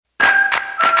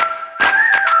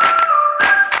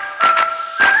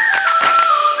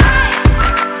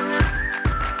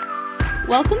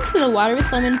Welcome to the Water with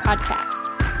Lemon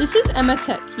podcast. This is Emma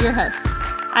Cook, your host.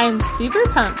 I am super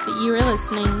pumped that you are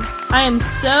listening. I am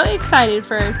so excited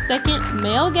for our second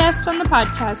male guest on the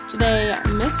podcast today,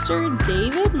 Mr.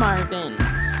 David Marvin.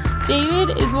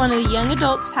 David is one of the young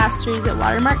adults pastors at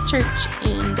Watermark Church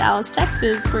in Dallas,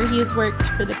 Texas, where he has worked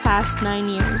for the past 9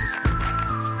 years.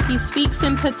 He speaks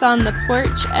and puts on the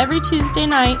porch every Tuesday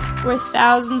night, where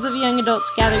thousands of young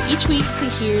adults gather each week to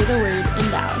hear the word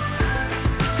in Dallas.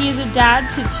 He is a dad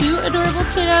to 2 adorable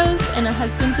kiddos and a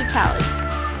husband to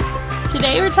Callie.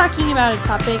 Today we're talking about a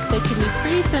topic that can be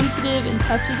pretty sensitive and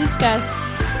tough to discuss,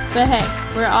 but hey,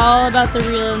 we're all about the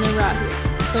real and the raw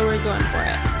here, so we're going for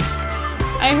it.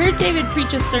 I heard David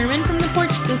preach a sermon from the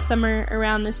porch this summer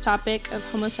around this topic of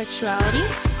homosexuality,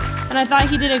 and I thought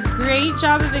he did a great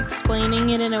job of explaining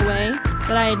it in a way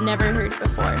that I had never heard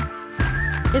before.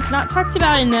 It's not talked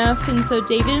about enough, and so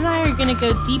David and I are going to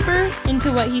go deeper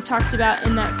into what he talked about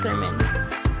in that sermon.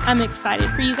 I'm excited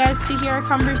for you guys to hear our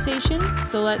conversation,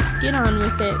 so let's get on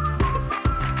with it.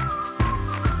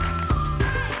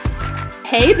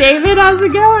 Hey David, how's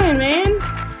it going, man?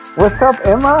 What's up,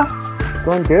 Emma? It's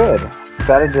going good.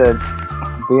 Excited to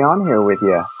be on here with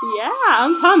you. Yeah,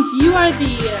 I'm pumped. You are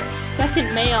the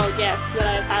second male guest that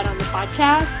I've had on the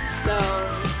podcast, so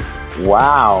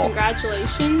wow.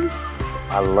 Congratulations.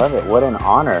 I love it. What an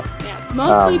honor. Yeah, it's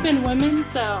mostly been women,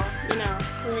 so,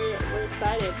 we're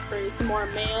excited for some more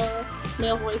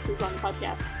male voices on the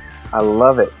podcast. I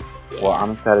love it. Yeah. Well,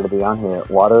 I'm excited to be on here.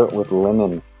 Water with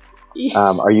Lemon. Yeah.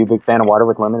 Are you a big fan of Water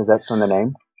with Lemon? Is that from the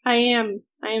name? I am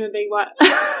a big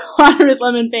Water with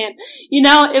Lemon fan.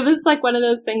 It was like one of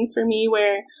those things for me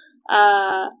where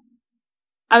I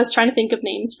was trying to think of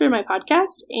names for my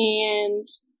podcast, and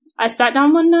I sat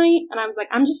down one night and I was like,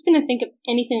 I'm just going to think of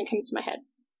anything that comes to my head.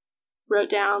 Wrote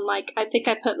down, I think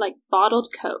I put bottled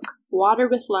Coke, Water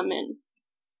with Lemon,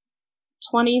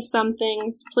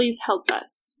 20-somethings, please help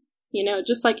us.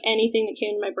 Just anything that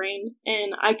came to my brain.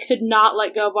 And I could not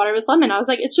let go of Water with Lemon. I was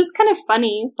like, it's just kind of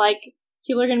funny.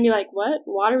 People are going to be like, what?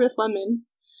 Water with lemon?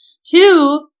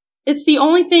 2, it's the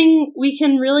only thing we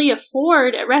can really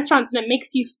afford at restaurants, and it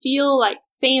makes you feel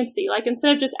fancy.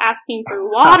 Instead of just asking for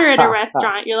water at a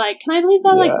restaurant, you're like, can I please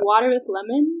have water with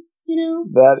lemon?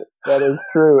 That is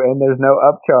true, and there's no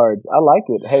upcharge. I like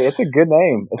it. Hey, it's a good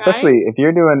name, especially right? If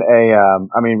you're doing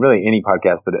really any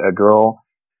podcast, but a girl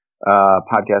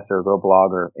podcast or a girl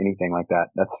blog or anything like that.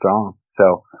 That's strong.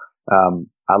 So,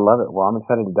 I love it. Well, I'm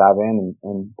excited to dive in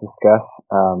and discuss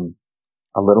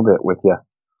a little bit with you.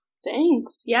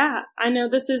 Thanks. Yeah, I know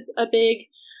this is a big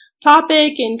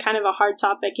topic and kind of a hard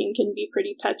topic and can be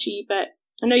pretty touchy, but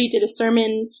I know you did a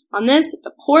sermon on this at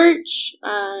the porch,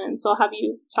 and so I'll have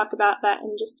you talk about that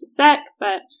in just a sec,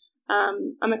 but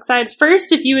I'm excited.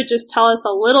 First, if you would just tell us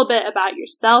a little bit about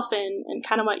yourself and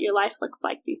kind of what your life looks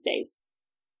like these days.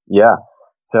 Yeah.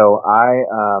 So I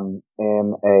am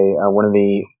one of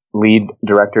the lead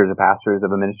directors and pastors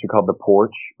of a ministry called The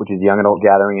Porch, which is a young adult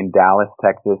gathering in Dallas,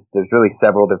 Texas. There's really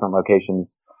several different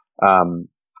locations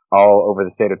all over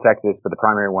the state of Texas, but the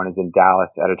primary one is in Dallas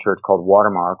at a church called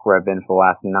Watermark, where I've been for the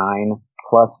last 9+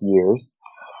 years.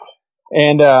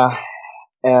 And I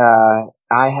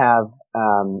have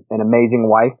an amazing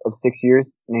wife of 6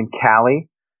 years named Callie,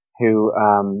 who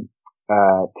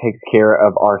takes care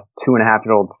of our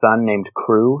 2.5-year-old son named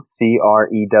Crew,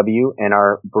 Crew, and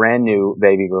our brand new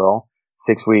baby girl,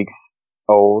 6 weeks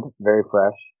old, very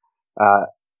fresh,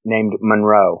 named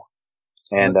Monroe.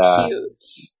 So cute.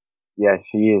 Yeah,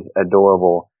 she is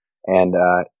adorable, and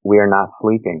we are not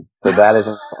sleeping. So that is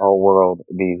our world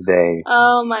these days.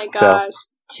 Oh my gosh.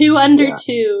 2 under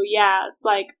 2. Yeah, it's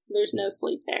there's no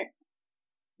sleep there.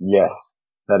 Yes.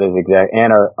 That is exact.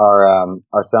 And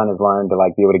our son has learned to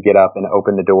be able to get up and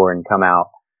open the door and come out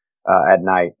at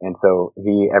night. And so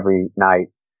he every night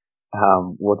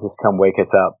will just come wake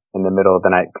us up in the middle of the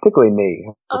night, particularly me.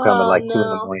 He'll come at 2 in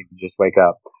the morning and just wake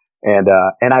up. And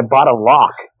I bought a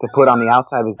lock to put on the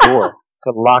outside of his door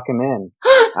to lock him in.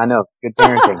 I know, good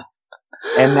parenting.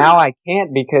 And now I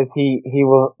can't, because he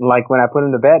will, when I put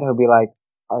him to bed, he'll be like,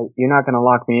 you're not going to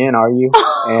lock me in, are you?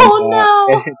 And, no.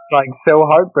 And it's so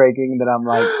heartbreaking that I'm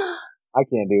like, I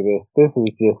can't do this. This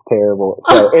is just terrible.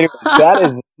 So anyway, that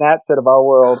is a snapshot of our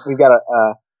world. We've got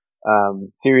a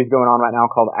series going on right now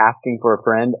called Asking for a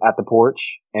Friend at the Porch.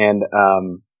 And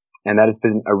that has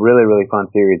been a really, really fun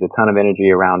series, a ton of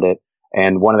energy around it.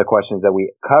 And one of the questions that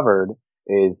we covered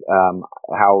is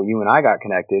how you and I got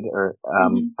connected, or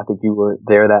I think you were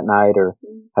there that night or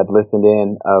had listened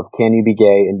in, of can you be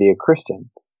gay and be a Christian?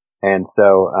 And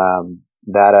so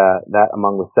that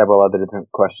among with several other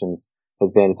different questions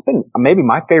it's been maybe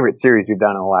my favorite series we've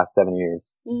done in the last 7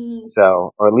 years.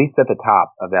 So, or at least at the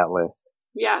top of that list.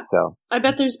 Yeah. So I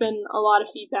bet there's been a lot of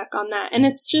feedback on that. And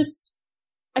it's just,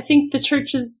 I think the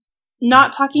church is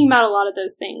not talking about a lot of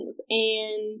those things.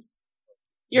 And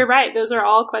you're right. Those are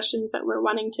all questions that we're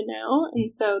wanting to know.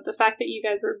 And so the fact that you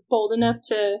guys were bold enough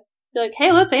to be like,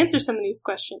 hey, let's answer some of these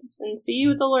questions and see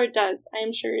what the Lord does. I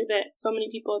am sure that so many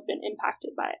people have been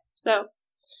impacted by it. So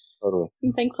totally.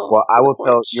 I'm thankful. Well, I will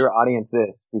tell your audience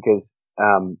this because,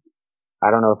 I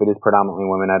don't know if it is predominantly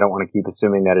women. I don't want to keep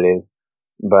assuming that it is,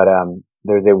 but,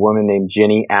 there's a woman named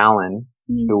Jenny Allen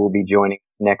who will be joining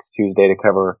us next Tuesday to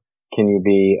cover,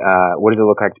 what does it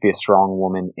look like to be a strong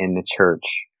woman in the church?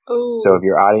 Ooh. So if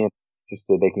your audience is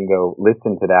interested, they can go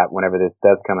listen to that whenever this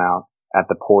does come out at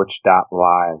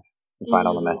theporch.live and find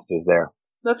all the messages there.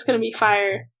 That's going to be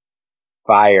fire.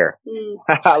 Fire.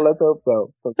 Let's hope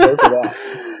so. Let's pray for that.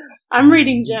 I'm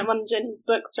reading one of Jenny's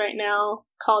books right now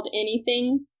called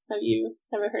Anything. Have you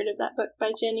ever heard of that book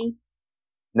by Jenny?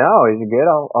 No, is it good?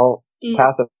 I'll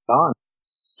pass it on.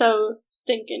 So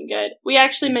stinking good. We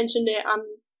actually mentioned it on,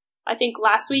 I think,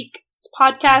 last week's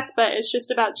podcast, but it's just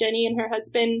about Jenny and her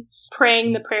husband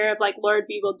praying the prayer of like, Lord,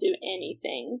 we will do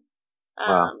anything.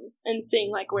 And seeing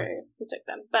like where it took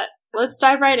them. But let's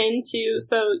dive right into,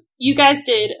 so you guys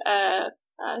did a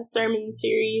sermon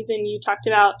series and you talked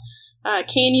about,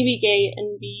 can you be gay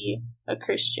and be a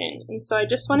Christian? And so I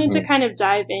just wanted to kind of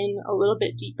dive in a little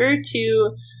bit deeper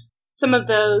to some of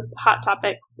those hot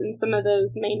topics and some of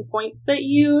those main points that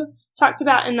you talked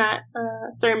about in that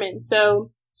sermon.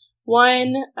 So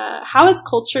one, how is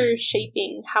culture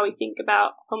shaping how we think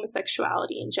about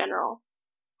homosexuality in general?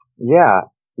 Yeah,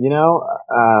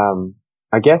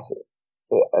 I guess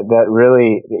that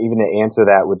really, even to answer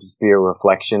that would just be a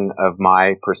reflection of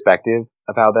my perspective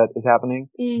of how that is happening.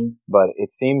 But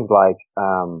it seems like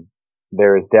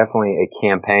there is definitely a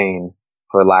campaign,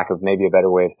 for lack of maybe a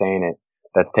better way of saying it,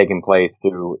 that's taken place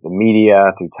through the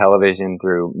media, through television,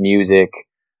 through music,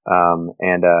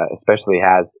 and especially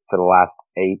has for the last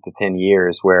 8 to 10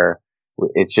 years, where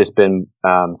it's just been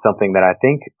something that I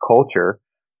think culture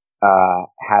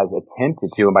has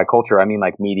attempted to, and by culture I mean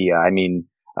like media, I mean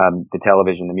the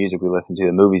television, the music we listen to,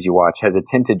 the movies you watch, has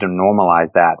attempted to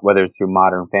normalize that, whether it's through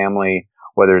Modern Family,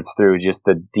 whether it's through just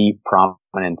the deep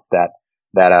prominence that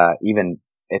even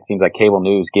it seems like cable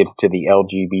news gives to the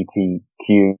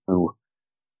LGBTQ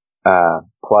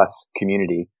plus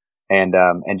community, and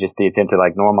just the attempt to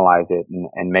like normalize it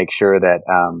and make sure that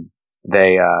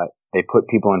they put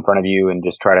people in front of you and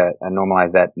just try to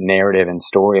normalize that narrative and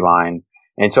storyline.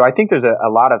 And so I think there's a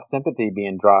lot of sympathy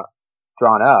being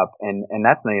drawn up, and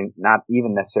that's not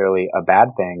even necessarily a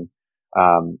bad thing,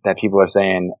 that people are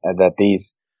saying that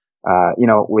these,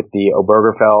 with the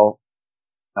Obergefell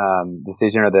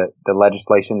decision, or the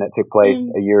legislation that took place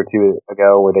a year or two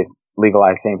ago, where they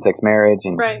legalized same-sex marriage,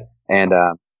 and right. and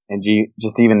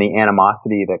just even the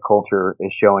animosity that culture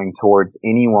is showing towards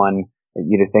anyone.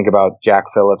 You to think about Jack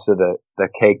Phillips, or the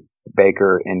cake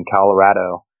baker in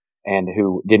Colorado, and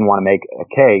who didn't want to make a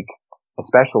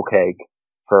special cake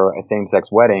for a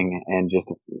same-sex wedding, and just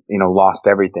lost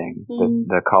everything.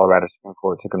 The Colorado Supreme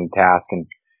Court took him to task,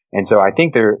 and so I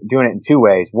think they're doing it in two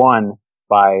ways. One,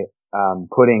 by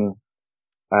putting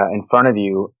in front of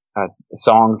you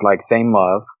songs like "Same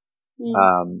Love"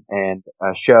 and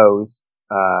shows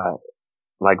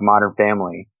like Modern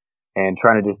Family, and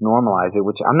trying to just normalize it.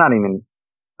 Which I'm not even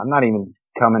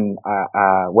coming.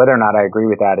 Whether or not I agree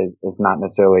with that is not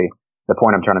necessarily the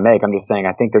point I'm trying to make. I'm just saying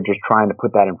I think they're just trying to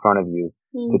put that in front of you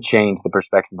to change the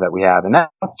perspective that we have, and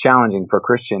that's challenging for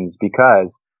Christians,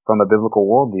 because from a biblical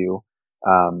worldview,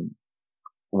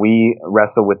 we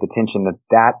wrestle with the tension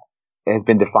that has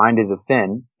been defined as a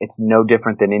sin. It's no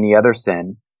different than any other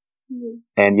sin.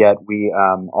 And yet we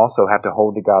also have to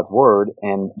hold to God's word,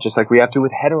 and just like we have to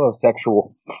with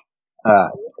heterosexual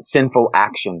sinful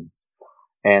actions.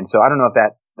 And so I don't know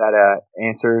if that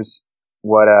answers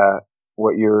what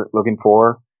you're looking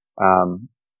for,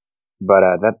 but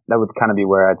that would kind of be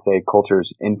where I'd say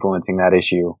culture's influencing that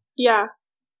issue. Yeah,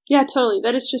 totally.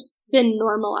 That it's just been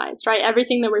normalized, right?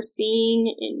 Everything that we're seeing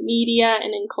in media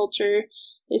and in culture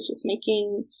is just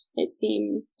making it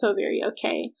seem so very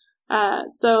okay.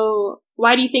 So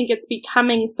why do you think it's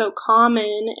becoming so common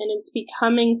and it's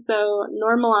becoming so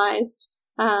normalized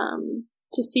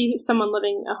to see someone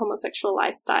living a homosexual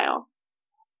lifestyle?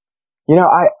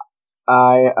 I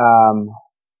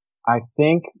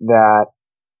think that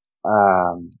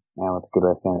what's a good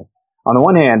way of saying this? On the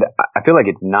one hand, I feel like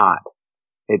it's not.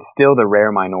 It's still the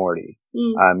rare minority.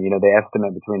 They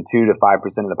estimate between 2 to 5%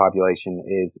 of the population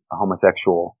is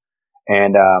homosexual.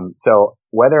 And so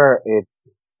whether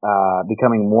it's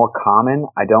becoming more common,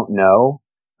 I don't know.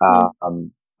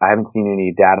 I haven't seen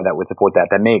any data that would support that.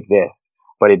 That may exist,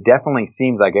 but it definitely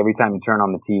seems like every time you turn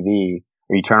on the TV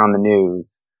or you turn on the news,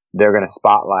 they're going to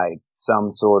spotlight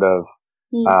some sort of,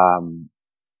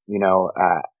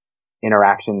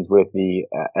 interactions with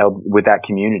with that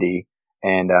community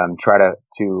and try to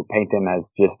paint them as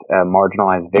just a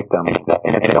marginalized victim.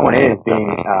 And if someone is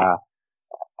being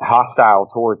hostile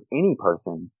towards any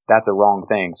person, that's a wrong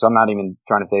thing. So I'm not even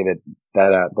trying to say that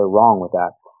they're wrong with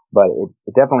that, but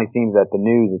it definitely seems that the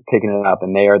news is picking it up,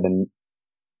 and they're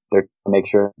to make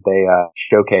sure they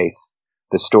showcase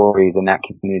the stories in that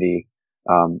community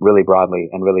really broadly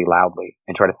and really loudly,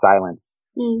 and try to silence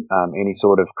any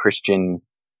sort of Christian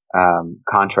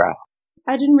contrast.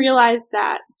 I didn't realize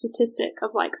that statistic of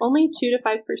like only 2 to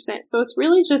 5%. So it's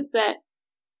really just that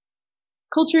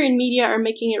culture and media are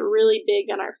making it really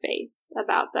big on our face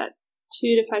about that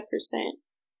 2 to 5%.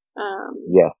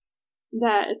 Yes.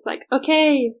 That it's like,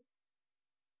 okay,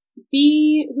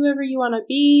 be whoever you want to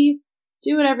be,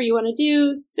 do whatever you want to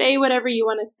do, say whatever you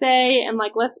want to say, and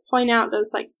like let's point out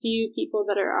those like few people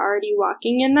that are already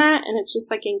walking in that, and it's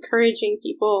just like encouraging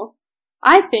people,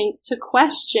 I think, to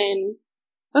question,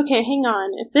 okay, hang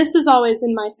on, if this is always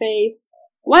in my face,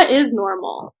 what is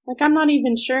normal? Like, I'm not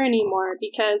even sure anymore,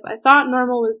 because I thought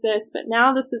normal was this, but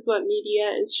now this is what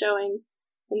media is showing.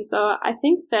 And so I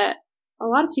think that a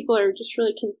lot of people are just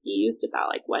really confused about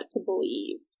like what to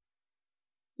believe.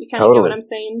 You kind of get what I'm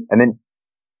saying? And then,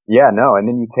 and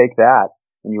then you take that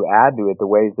and you add to it the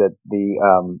ways that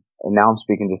and now I'm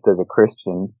speaking just as a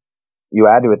Christian, you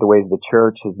add to it the ways the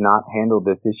church has not handled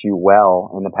this issue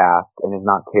well in the past and has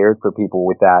not cared for people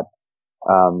with that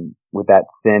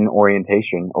sin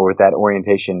orientation, or with that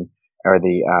orientation, or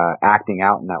the acting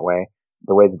out in that way.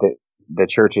 The ways that the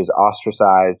church is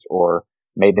ostracized or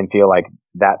made them feel like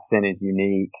that sin is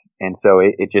unique, and so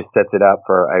it just sets it up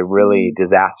for a really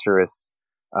disastrous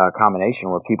combination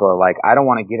where people are like, I don't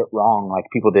want to get it wrong like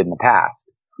people did in the past.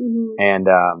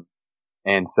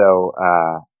 And so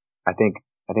I think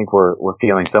we're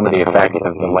feeling some of the effects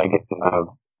of the legacy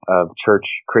of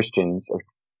church Christians, or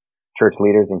church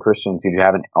leaders and Christians who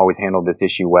haven't always handled this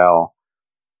issue well.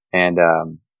 And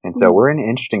so we're in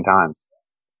interesting times.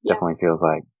 Yeah. Definitely feels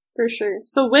like. For sure.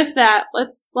 So with that,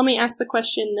 let me ask the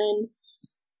question then.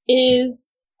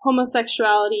 Is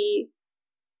homosexuality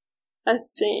a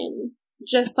sin,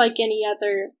 just like any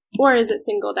other, or is it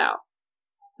singled out?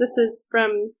 This is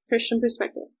from Christian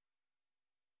perspective.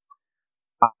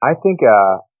 I think,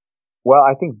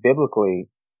 I think biblically,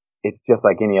 it's just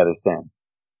like any other sin.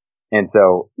 And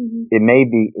so it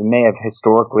may have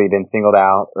historically been singled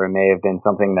out, or it may have been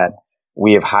something that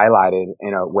we have highlighted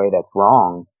in a way that's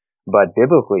wrong. But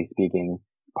biblically speaking,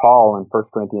 Paul in 1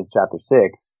 Corinthians chapter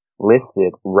 6 lists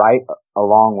it right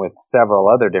along with several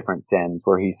other different sins,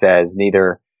 where he says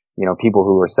neither, people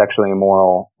who are sexually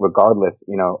immoral, regardless,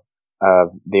 of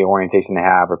the orientation they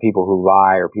have, or people who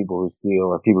lie, or people who steal,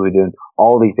 or people who do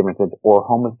all these different sins, or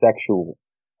homosexual,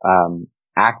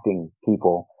 acting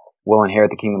people will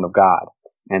inherit the kingdom of God.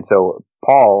 And so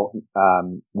Paul,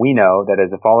 we know that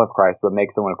as a follower of Christ, what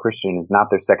makes someone a Christian is not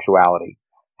their sexuality.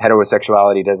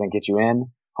 Heterosexuality doesn't get you in.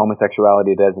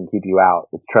 Homosexuality doesn't keep you out.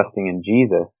 It's trusting in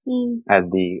Jesus as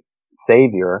the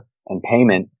Savior and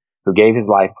payment, who gave his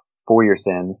life for your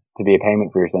sins, to be a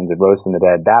payment for your sins, and rose from the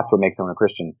dead. That's what makes someone a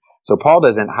Christian. So Paul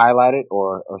doesn't highlight it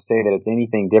or say that it's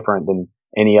anything different than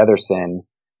any other sin.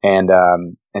 And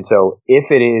so if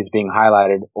it is being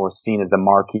highlighted or seen as the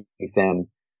marquee sin,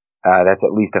 that's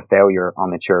at least a failure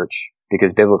on the church,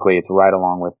 because biblically it's right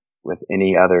along with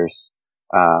any others,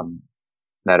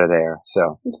 that are there.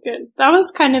 So that's good. That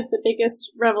was kind of the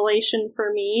biggest revelation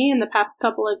for me in the past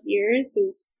couple of years,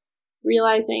 is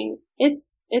realizing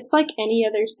it's like any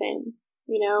other sin,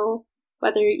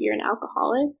 whether you're an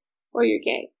alcoholic or you're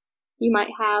gay. You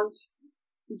might have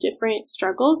different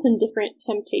struggles and different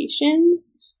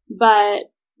temptations, but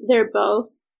they're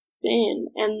both sin,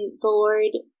 and the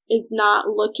Lord is not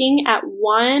looking at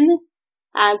one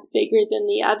as bigger than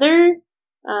the other.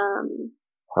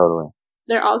 Totally.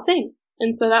 They're all the same.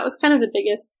 And so that was kind of the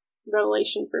biggest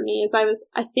revelation for me, is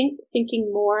I think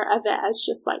thinking more of it as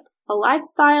just like a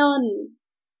lifestyle, and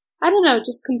I don't know,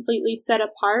 just completely set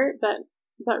apart, but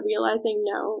realizing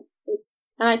no,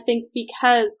 and I think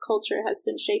because culture has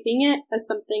been shaping it as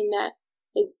something that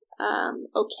is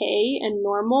okay and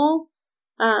normal,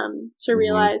 to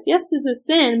realize, yes, this is a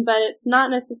sin, but it's not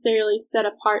necessarily set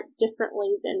apart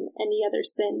differently than any other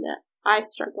sin that I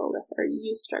struggle with or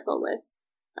you struggle with.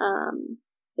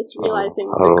 It's realizing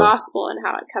the gospel and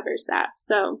how it covers that.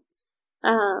 So,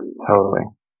 totally.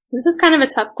 This is kind of a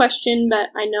tough question, but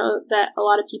I know that a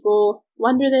lot of people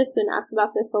wonder this and ask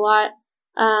about this a lot.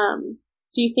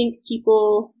 Do you think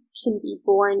people can be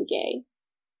born gay?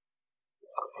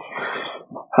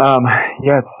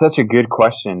 Yeah, it's such a good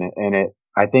question, and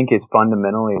I think is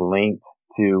fundamentally linked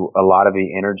to a lot of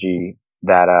the energy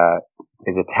that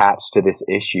is attached to this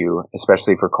issue,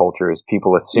 especially for cultures.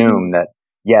 People assume that,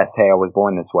 yes, hey, I was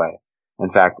born this way.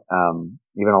 In fact,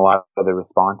 even a lot of the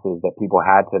responses that people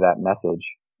had to that message,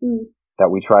 that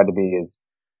we tried to be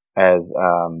as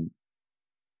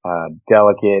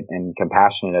delicate and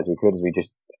compassionate as we could, as we just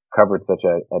covered such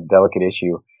a delicate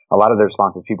issue. A lot of the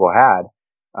responses people had,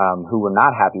 who were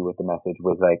not happy with the message,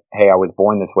 was like, hey, I was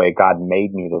born this way. God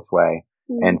made me this way.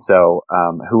 And so,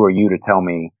 who are you to tell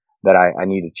me that I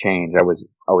need to change? I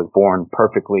was born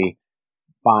perfectly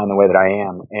fine the way that I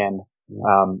am. And,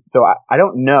 so I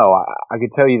don't know. I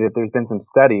could tell you that there's been some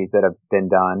studies that have been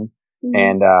done,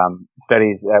 and,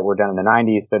 studies that were done in the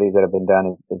 90s, studies that have been done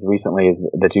as recently as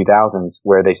the 2000s,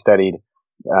 where they studied,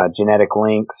 genetic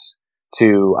links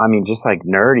to, just like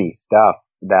nerdy stuff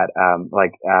that,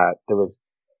 there was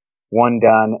one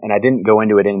done, and I didn't go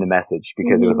into it in the message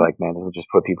because it was like, man, this will just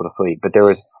put people to sleep. But there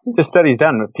was just studies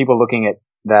done with people looking at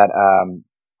that.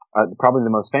 Probably the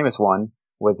most famous one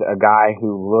was a guy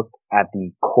who looked at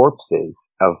the corpses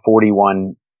of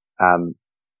 41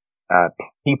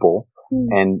 people,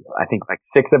 and I think like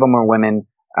 6 of them were women,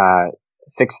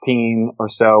 16 or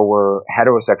so were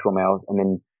heterosexual males, and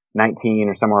then 19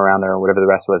 or somewhere around there, or whatever the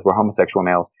rest was, were homosexual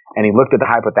males. And he looked at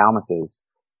the hypothalamuses.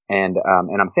 And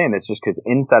I'm saying this just because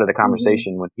inside of the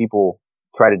conversation, when people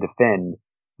try to defend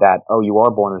that, oh, you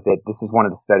are born with it, this is one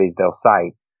of the studies they'll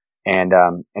cite. And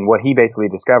what he basically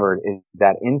discovered is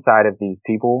that inside of these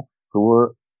people who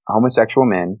were homosexual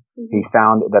men, he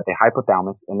found that the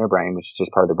hypothalamus in their brain, which is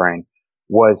just part of the brain,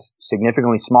 was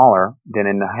significantly smaller than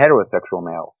in the heterosexual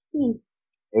males.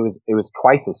 It was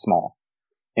twice as small,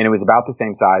 and it was about the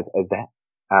same size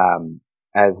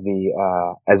as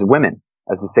women,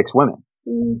 as the 6 women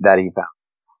that he found.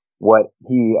 What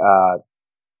he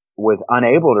was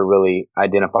unable to really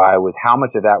identify was how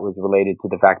much of that was related to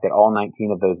the fact that all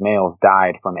 19 of those males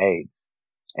died from AIDS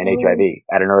and HIV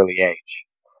at an early age,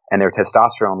 and their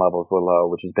testosterone levels were low,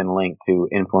 which has been linked to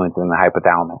influencing the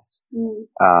hypothalamus.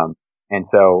 And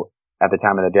so at the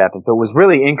time of the death, and so it was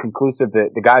really inconclusive.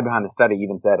 The guy behind the study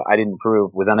even said,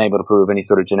 was unable to prove any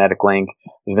sort of genetic link.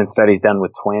 There's been studies done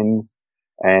with twins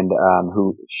and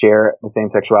who share the same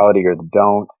sexuality or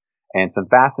don't, and some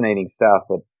fascinating stuff.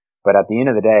 But at the end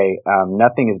of the day,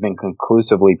 nothing has been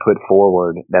conclusively put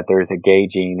forward that there's a gay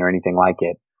gene or anything like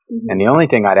it. And the only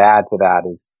thing I'd add to that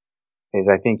is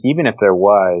I think even if there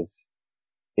was,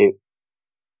 it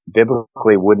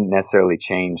biblically wouldn't necessarily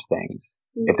change things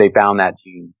if they found that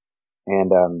gene.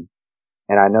 And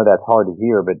I know that's hard to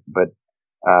hear, but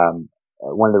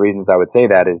one of the reasons I would say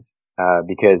that is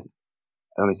because,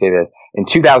 let me say this. In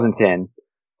 2010,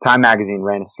 Time Magazine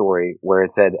ran a story where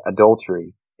it said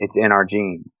adultery, it's in our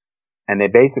genes. And they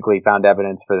basically found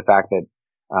evidence for the fact that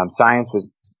science was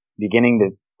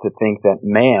beginning to think that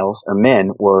males or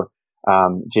men were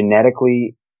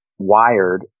genetically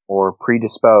wired or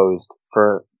predisposed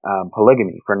for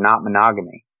polygamy, for not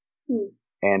monogamy.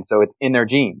 And so it's in their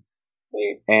genes.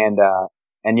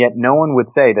 And yet no one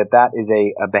would say that is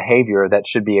a behavior that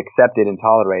should be accepted and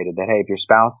tolerated. That, hey, if your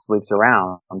spouse sleeps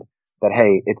around, that,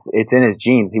 hey, it's in his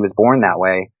genes. He was born that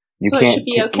way. So it should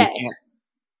be okay.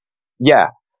 Yeah.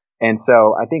 And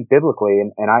so I think biblically,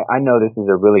 and I know this is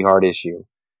a really hard issue.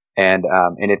 And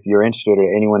if you're interested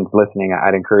or anyone's listening,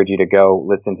 I'd encourage you to go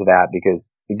listen to that, because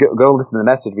go listen to the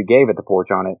message we gave at the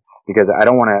porch on it, because I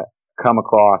don't want to come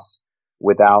across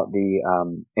without the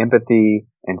empathy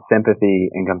and sympathy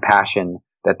and compassion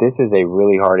that this is a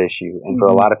really hard issue. And for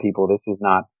a lot of people, this is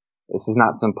not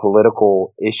some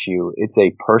political issue. It's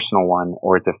a personal one,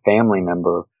 or it's a family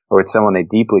member, or it's someone they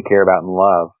deeply care about and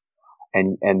love.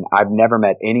 And I've never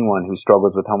met anyone who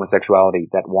struggles with homosexuality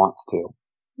that wants to,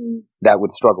 that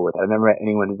would struggle with it. I've never met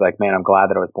anyone who's like, man, I'm glad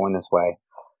that I was born this way.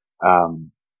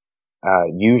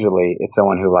 Usually it's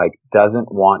someone who doesn't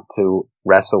want to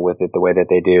wrestle with it the way that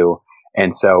they do.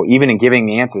 And so even in giving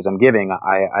the answers I'm giving,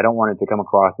 I don't want it to come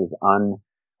across as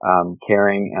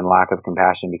caring and lack of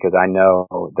compassion, because I know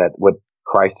that what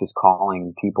Christ is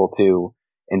calling people to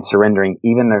in surrendering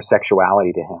even their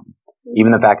sexuality to him,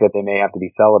 even the fact that they may have to be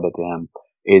celibate to him,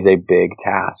 is a big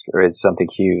task, or is something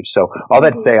huge. So all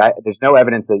that to say, there's no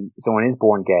evidence that someone is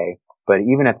born gay, but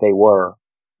even if they were,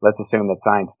 let's assume that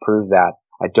science proves that,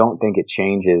 I don't think it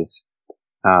changes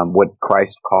what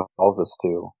Christ calls us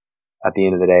to at the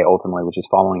end of the day, ultimately, which is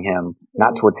following him,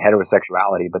 not towards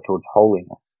heterosexuality, but towards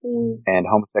holiness. And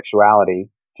homosexuality,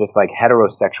 just like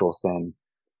heterosexual sin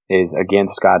is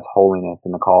against God's holiness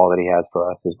and the call that he has for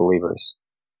us as believers.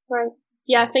 Right.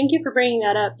 Yeah, thank you for bringing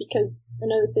that up, because I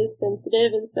know this is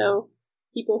sensitive, and so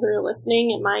people who are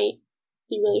listening, it might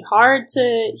be really hard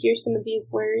to hear some of these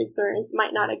words, or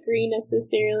might not agree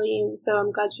necessarily, and so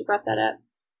I'm glad you brought that up.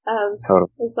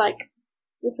 It's like,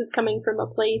 this is coming from a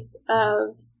place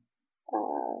of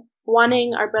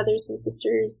wanting our brothers and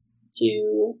sisters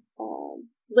to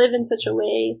live in such a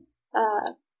way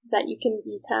that you can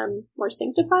become more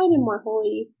sanctified and more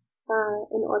holy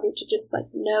in order to just like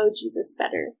know Jesus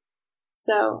better.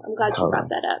 So I'm glad you brought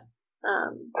that up.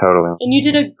 Totally. And you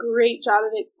did a great job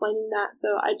of explaining that.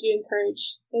 So I do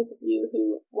encourage those of you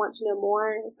who want to know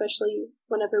more, especially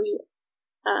whenever we,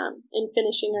 in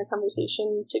finishing our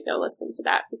conversation, to go listen to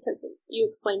that, because you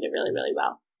explained it really, really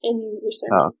well in your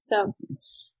sermon. So,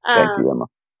 thank you, Emma.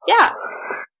 Yeah.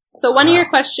 So one of the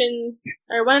questions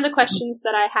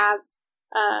that I have,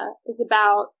 is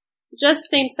about just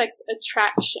same-sex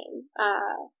attraction.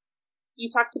 You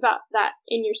talked about that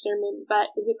in your sermon, but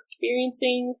is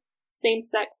experiencing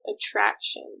same-sex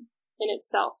attraction in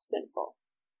itself sinful?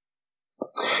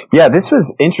 Yeah, this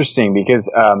was interesting because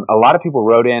a lot of people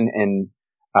wrote in and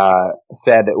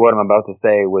said that what I'm about to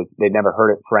say was they'd never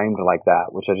heard it framed like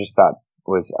that, which I just thought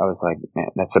I was like, man,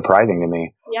 that's surprising to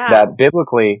me. Yeah. That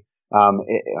biblically,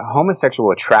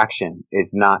 homosexual attraction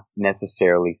is not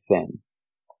necessarily sin.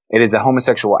 It is the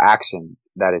homosexual actions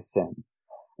that is sin.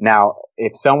 Now,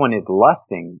 if someone is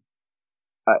lusting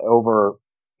over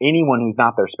anyone who's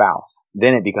not their spouse,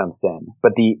 then it becomes sin.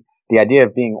 But the idea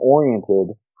of being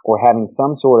oriented or having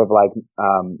some sort of like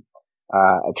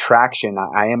attraction,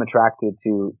 I am attracted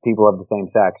to people of the same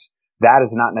sex, that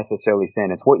is not necessarily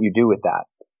sin. It's what you do with that.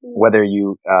 Whether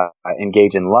you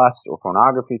engage in lust or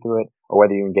pornography through it, or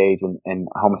whether you engage in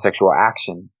homosexual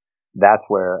action, that's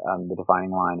where the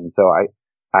defining line. And so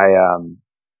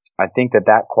I think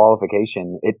that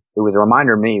qualification, it was a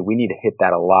reminder to me, we need to hit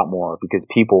that a lot more, because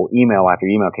people, email after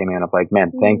email came in of like,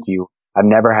 man, thank you. I've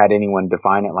never had anyone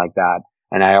define it like that.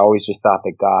 And I always just thought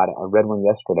that God, I read one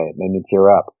yesterday, it made me tear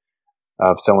up,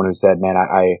 of someone who said, man,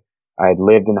 I had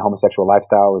lived in the homosexual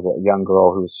lifestyle, was a young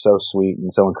girl who was so sweet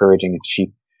and so encouraging, and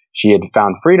she had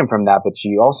found freedom from that, but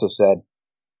she also said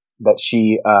that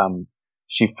she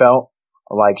felt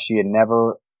like she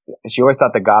always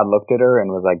thought that God looked at her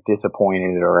and was like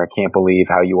disappointed, or I can't believe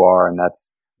how you are, and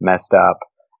that's messed up.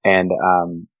 And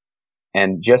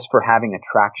just for having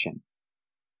attraction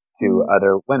to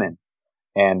other women.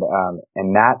 And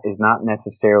that is not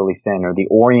necessarily sin, or the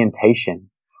orientation,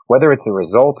 whether it's a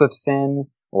result of sin,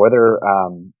 or whether,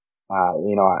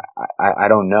 I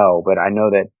don't know, but I know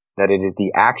that it is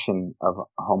the action of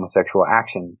homosexual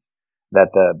actions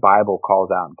that the Bible calls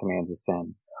out and commands as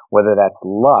sin, whether that's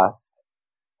lust,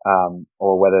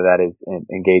 or whether that is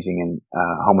engaging in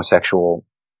homosexual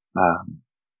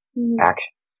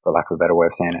actions, for lack of a better way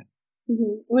of saying it.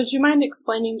 Mm-hmm. Would you mind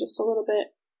explaining just a little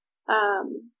bit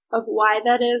of why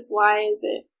that is? Why is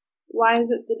it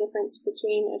the difference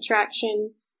between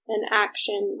attraction and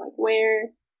action? Like,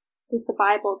 where does the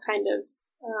Bible kind of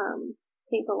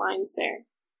paint the lines there?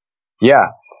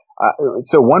 Yeah.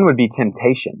 So one would be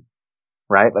temptation,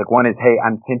 right? Like, one is, hey,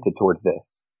 I'm tempted towards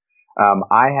this.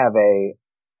 I have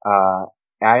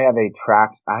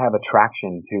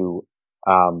attraction to,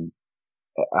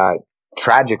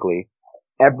 tragically,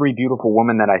 every beautiful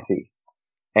woman that I see.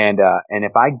 And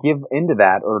if I give into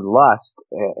that or lust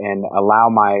and allow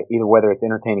either whether it's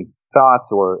entertaining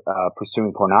thoughts or,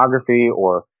 pursuing pornography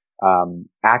or,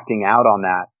 acting out on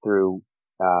that through,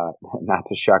 not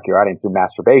to shock your audience, through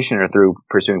masturbation or through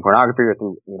pursuing pornography or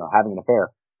through, having an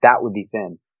affair, that would be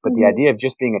sin. But the idea of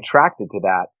just being attracted to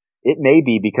that, it may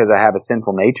be because I have a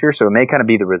sinful nature, so it may kind of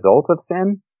be the result of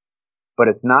sin, but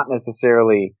it's not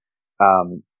necessarily,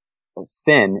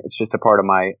 sin. It's just a part of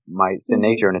my sin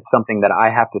nature, and it's something that I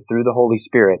have to, through the Holy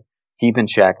Spirit, keep in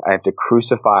check. I have to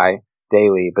crucify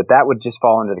daily, but that would just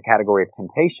fall into the category of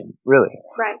temptation, really.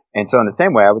 Right. And so in the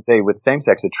same way, I would say with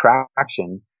same-sex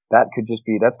attraction, that's going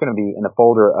to be in the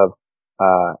folder of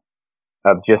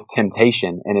just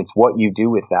temptation, and it's what you do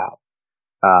with that.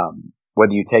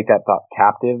 Whether you take that thought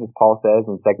captive, as Paul says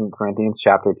in 2 Corinthians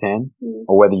chapter 10,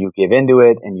 or whether you give into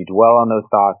it and you dwell on those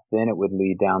thoughts, then it would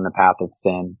lead down the path of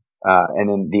sin. And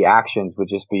then the actions would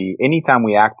just be anytime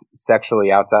we act sexually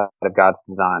outside of God's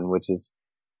design, which is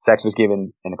sex was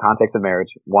given in the context of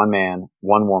marriage, one man,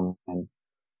 one woman,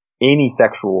 any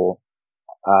sexual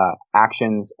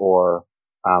actions or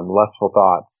lustful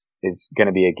thoughts is going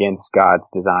to be against God's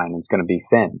design. It's going to be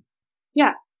sin.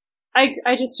 Yeah.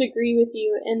 I just agree with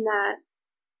you in that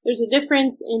there's a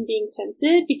difference in being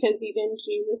tempted, because even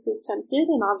Jesus was tempted,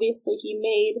 and obviously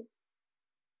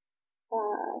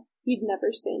he'd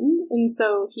never sinned, and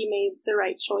so he made the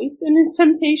right choice in his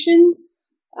temptations.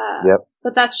 Yep.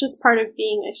 But that's just part of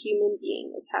being a human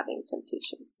being, is having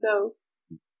temptation. So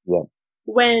yep.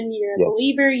 When you're a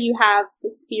believer, you have the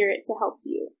Spirit to help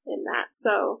you in that.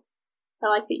 So I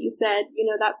like that you said,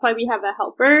 that's why we have a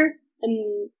helper,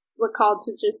 and we're called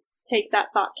to just take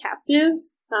that thought captive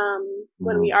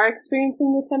when we are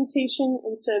experiencing the temptation,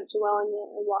 instead of dwelling in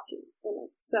it and walking in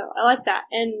it. So I like that.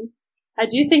 And I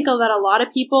do think that a lot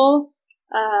of people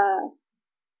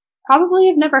probably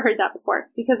have never heard that before,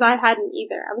 because I hadn't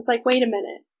either. I was like, wait a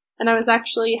minute. And I was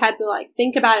actually had to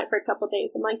think about it for a couple of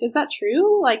days. I'm like, is that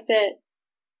true? Like that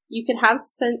you can have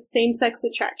same-sex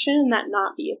attraction and that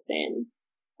not be a sin.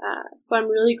 So I'm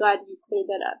really glad you cleared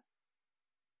that up.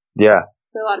 Yeah.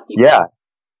 For a lot of people. Yeah.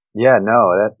 Yeah,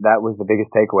 no, that was the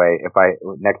biggest takeaway.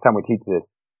 Next time we teach this,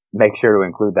 make sure to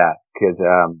include that, because,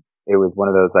 it was one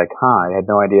of those I had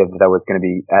no idea that was going to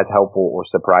be as helpful or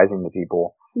surprising to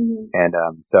people. Mm-hmm. And,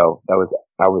 so I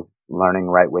was learning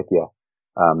right with you.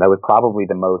 That was probably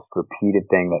the most repeated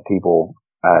thing that people,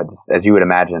 just as you would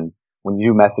imagine, when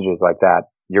you do messages like that,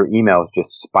 your emails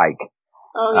just spike.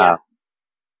 Oh yeah.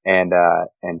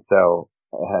 And so,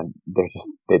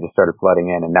 they just started flooding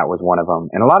in, and that was one of them.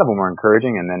 And a lot of them were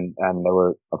encouraging, and there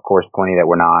were, of course, plenty that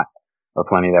were not, or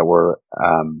plenty that were,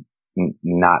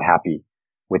 not happy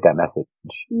with that message.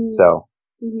 Mm-hmm. So,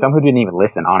 some who didn't even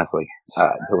listen, honestly.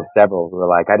 There were several who were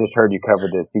like, I just heard you cover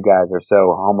this. You guys are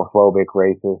so homophobic,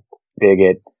 racist,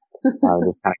 bigot.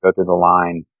 Just kind of go through the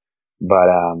line.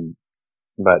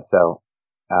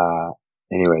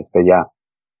 Anyways, but yeah.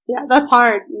 Yeah, that's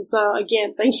hard. And so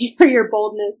again, thank you for your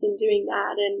boldness in doing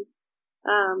that. And,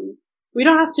 we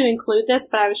don't have to include this,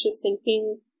 but I was just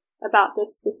thinking about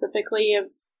this specifically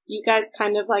of you guys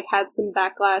kind of had some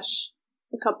backlash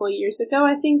a couple of years ago,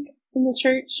 I think, in the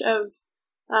church of,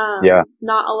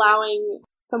 not allowing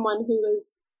someone who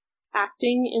was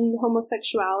acting in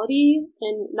homosexuality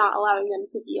and not allowing them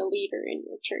to be a leader in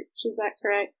your church. Is that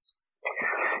correct?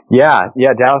 Yeah.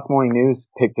 Dallas Morning News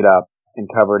picked it up and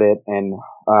covered it. And,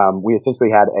 we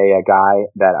essentially had a guy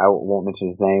that I won't mention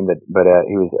his name, but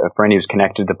he was a friend. He was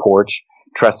connected to the Porch,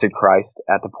 trusted Christ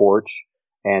at the Porch,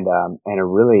 and a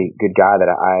really good guy that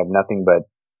I have nothing but,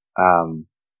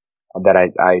 that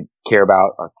I care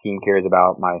about, our team cares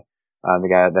about, the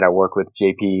guy that I work with,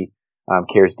 JP,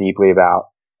 cares deeply about.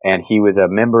 And he was a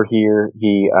member here.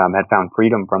 He, had found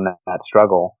freedom from that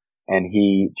struggle. And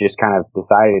he just kind of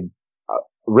decided,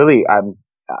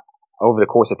 over the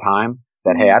course of time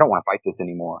that, hey, I don't want to fight this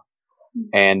anymore.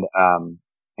 And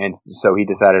so he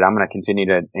decided, I'm going to continue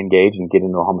to engage and get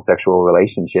into a homosexual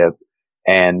relationship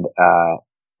and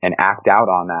act out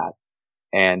on that.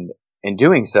 And in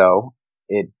doing so,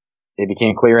 it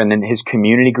became clear. And then his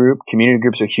community groups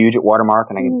are huge at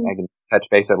Watermark. And I can touch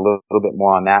base a little bit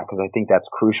more on that, because I think that's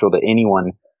crucial to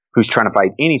anyone who's trying to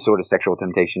fight any sort of sexual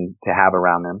temptation to have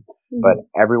around them. Mm-hmm. But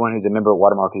everyone who's a member at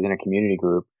Watermark is in a community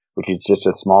group, which is just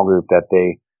a small group that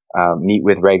they meet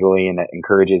with regularly, and that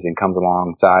encourages and comes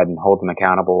alongside and holds them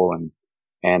accountable.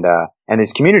 And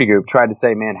this community group tried to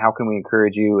say, man, how can we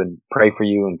encourage you and pray for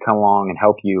you and come along and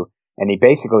help you? And he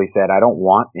basically said, I don't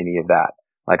want any of that.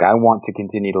 I want to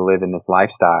continue to live in this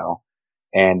lifestyle.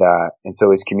 And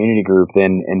so his community group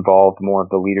then involved more of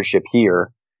the leadership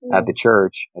here at the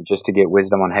church, just to get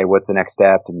wisdom on, hey, what's the next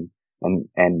step?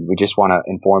 And we just want to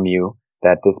inform you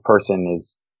that this person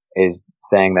is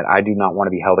saying that I do not want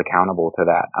to be held accountable to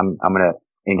that. I'm going to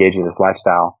engage in this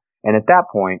lifestyle. And at that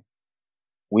point,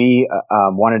 we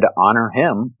wanted to honor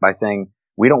him by saying,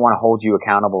 we don't want to hold you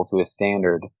accountable to a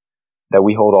standard that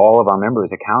we hold all of our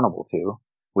members accountable to,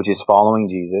 which is following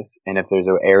Jesus. And if there's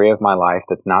an area of my life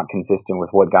that's not consistent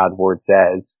with what God's word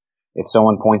says, if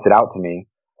someone points it out to me,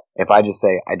 if I just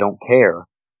say, I don't care,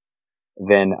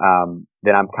 then I'm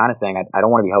kind of saying I don't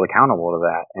want to be held accountable to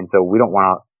that. And so we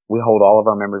hold all of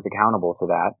our members accountable to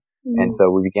that. Mm-hmm. And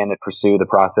so we began to pursue the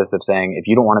process of saying, if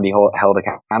you don't want to be held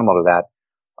accountable to that,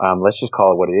 let's just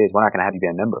call it what it is. We're not going to have you be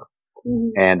a member.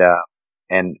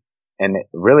 Mm-hmm. And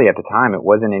really at the time, it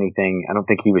wasn't anything. I don't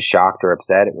think he was shocked or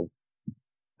upset. It was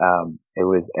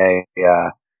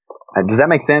does that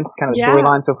make sense? Kind of the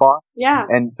storyline so far? Yeah.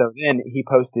 And so then he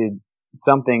posted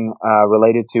something,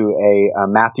 related to a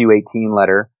Matthew 18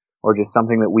 letter, or just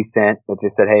something that we sent that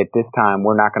just said, hey, at this time,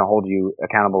 we're not going to hold you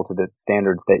accountable to the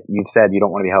standards that you've said you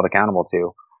don't want to be held accountable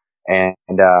to.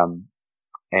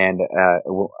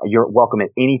 You're welcome at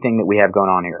anything that we have going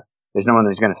on here. There's no one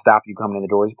that's going to stop you coming in the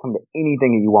doors. You come to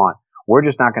anything that you want. We're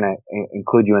just not going to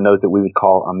include you in those that we would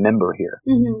call a member here.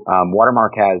 Mm-hmm.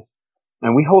 Watermark has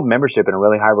and we hold membership in a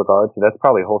really high regard. So that's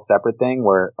probably a whole separate thing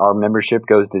where our membership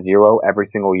goes to zero every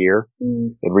single year.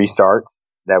 It restarts.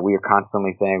 That we are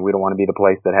constantly saying we don't want to be the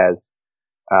place that has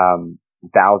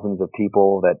thousands of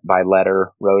people that by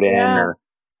letter wrote in, or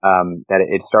that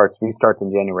it restarts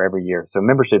in January every year. So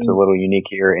membership's a little unique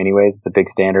here anyways. It's a big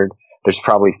standard. There's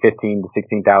probably 15 to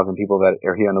 16,000 people that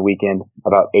are here on the weekend.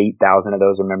 About 8,000 of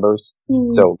those are members.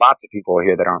 So lots of people are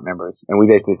here that aren't members. And we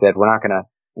basically said, we're not going to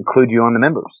include you on the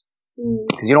members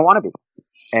because you don't want to be.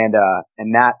 And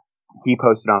that he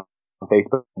posted on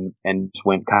Facebook and just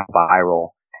went kind of viral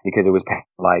because it was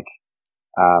like,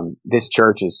 this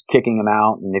church is kicking them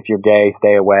out. And if you're gay,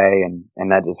 stay away.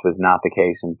 And that just was not the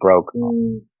case and broke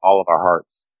all of our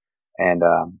hearts. And,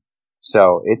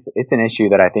 so it's an issue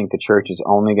that I think the church is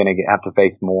only going to have to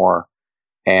face more.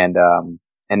 And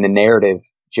the narrative,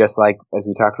 just like as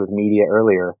we talked with media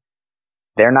earlier,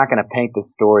 they're not going to paint the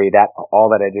story that all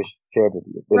that I just shared with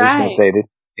you. They're just going to say this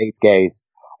state's gays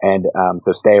and,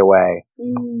 so stay away.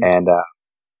 And,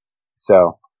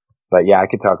 but yeah, I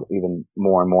could talk even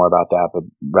more and more about that, but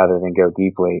rather than go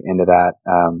deeply into that,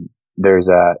 there's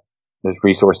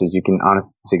resources you can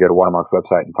honestly go to Watermark's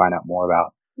website and find out more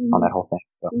about on that whole thing.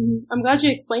 So. I'm glad you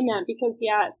explained that because,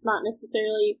 it's not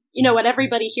necessarily, what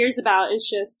everybody hears about is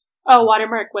just, oh,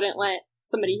 Watermark wouldn't let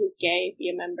somebody who's gay be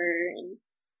a member, and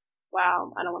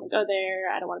wow, I don't want to go there.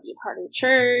 I don't want to be a part of the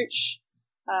church.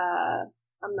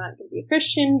 I'm not going to be a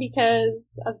Christian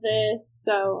because of this.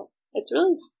 So it's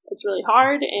really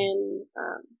hard, and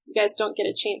you guys don't get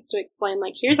a chance to explain,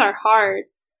 like, here's our heart.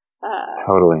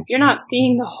 Totally. You're not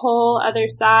seeing the whole other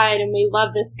side, and we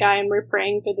love this guy, and we're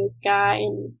praying for this guy,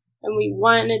 and we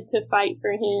wanted to fight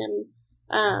for him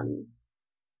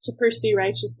to pursue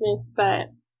righteousness,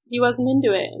 but he wasn't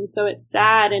into it, and so it's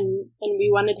sad, and we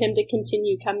wanted him to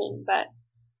continue coming, but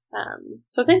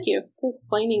so thank you for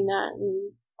explaining that,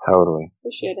 and totally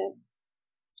appreciate it.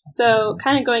 So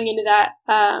kind of going into that,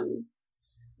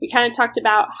 we kind of talked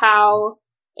about how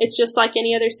it's just like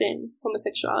any other sin,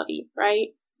 homosexuality, right?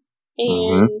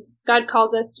 And God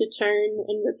calls us to turn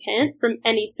and repent from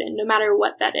any sin, no matter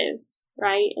what that is,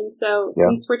 right? And so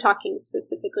since we're talking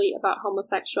specifically about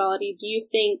homosexuality, do you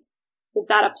think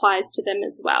that applies to them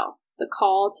as well? The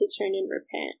call to turn and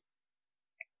repent?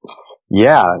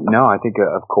 Yeah, no, I think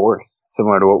of course,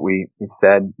 similar to what we've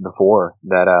said before,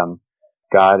 that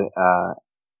God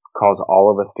calls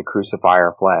all of us to crucify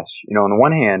our flesh. On the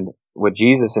one hand, what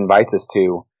Jesus invites us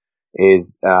to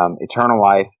is eternal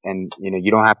life, and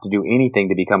you don't have to do anything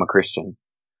to become a Christian.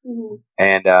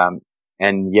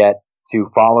 And yet to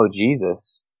follow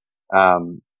Jesus,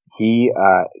 he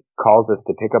calls us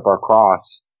to pick up our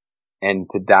cross and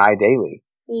to die daily.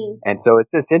 And so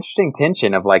it's this interesting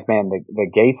tension of like, man, the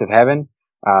gates of heaven,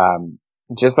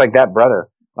 just like that brother,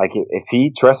 like if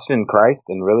he trusted in Christ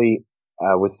and really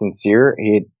was sincere,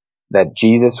 that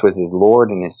Jesus was his Lord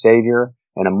and his Savior,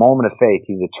 in a moment of faith,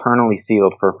 he's eternally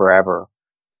sealed for forever.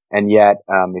 And yet,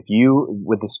 if you,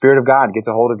 with the Spirit of God, gets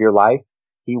a hold of your life,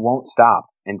 he won't stop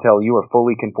until you are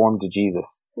fully conformed to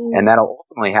Jesus. And that'll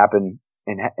ultimately happen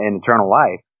in eternal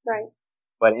life. Right.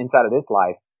 But inside of this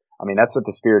life, I mean, that's what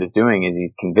the Spirit is doing, is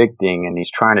he's convicting and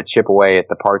he's trying to chip away at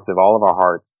the parts of all of our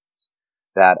hearts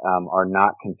that are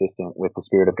not consistent with the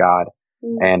Spirit of God.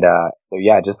 And so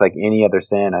yeah, just like any other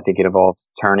sin, I think it involves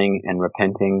turning and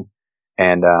repenting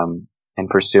and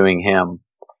pursuing him.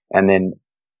 And then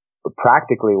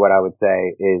practically what I would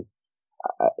say is,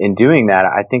 in doing that,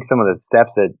 I think some of the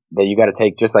steps that you got to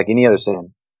take, just like any other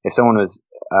sin, if someone was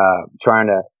trying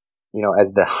to,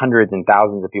 as the hundreds and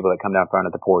thousands of people that come down front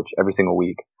of the porch every single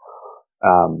week,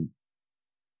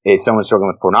 if someone's struggling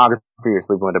with pornography or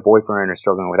sleeping with a boyfriend or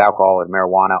struggling with alcohol or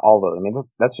marijuana, all those, I mean,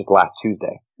 that's just last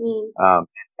Tuesday.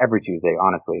 It's every Tuesday,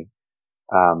 honestly.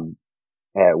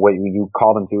 What you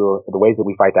call them to, the ways that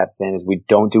we fight that sin is we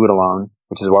don't do it alone,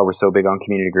 which is why we're so big on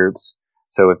community groups.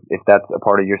 So if that's a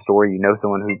part of your story,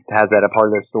 someone who has that a part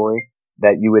of their story,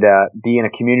 that you would be in a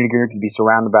community group, you'd be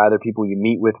surrounded by other people you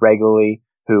meet with regularly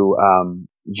who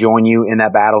join you in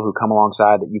that battle, who come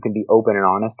alongside, that you can be open and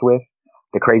honest with.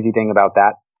 The crazy thing about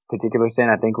that particular sin,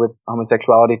 I think, with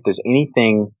homosexuality, if there's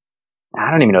anything, I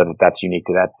don't even know that that's unique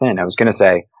to that sin. I was going to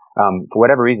say, for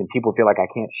whatever reason, people feel like I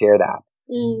can't share that.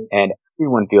 And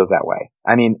everyone feels that way.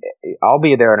 I mean, I'll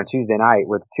be there on a Tuesday night.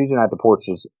 With Tuesday night at the porch,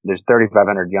 there's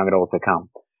 3,500 young adults that come.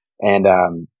 And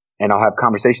I'll have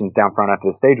conversations down front after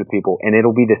the stage with people, and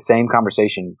it'll be the same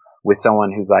conversation with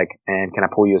someone who's like, and can I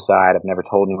pull you aside? I've never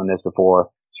told anyone this before,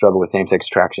 struggle with same-sex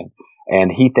attraction.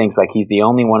 And he thinks like he's the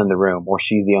only one in the room, or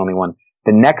she's the only one.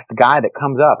 The next guy that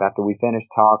comes up after we finish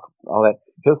talk, all that,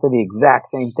 He'll say the exact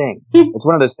same thing. It's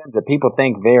one of those sins that people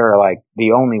think they're like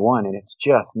the only one, and it's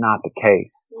just not the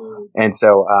case. And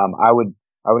so, I would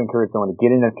encourage someone to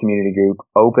get in a community group,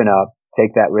 open up,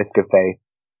 take that risk of faith,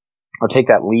 or take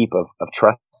that leap of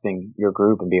trusting your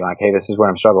group and be like, hey, this is where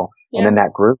I'm struggling. Yeah. And then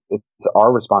that group, it's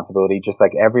our responsibility, just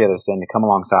like every other sin, to come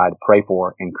alongside, pray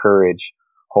for, encourage,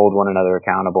 hold one another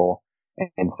accountable.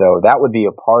 And so that would be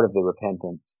a part of the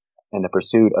repentance and the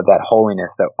pursuit of that holiness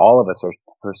that all of us are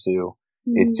to pursue,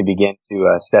 is to begin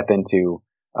to step into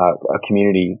a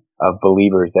community of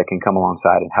believers that can come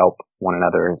alongside and help one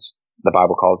another, as the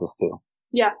Bible calls us to.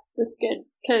 Yeah, that's good,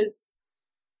 because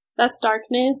that's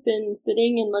darkness, and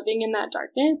sitting and living in that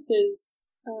darkness is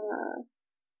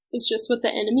just what the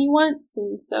enemy wants.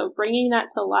 And so bringing that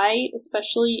to light,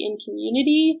 especially in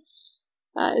community,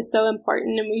 is so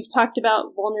important. And we've talked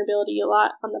about vulnerability a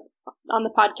lot on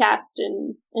the podcast,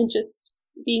 and just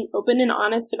being open and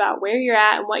honest about where you're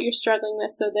at and what you're struggling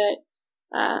with, so that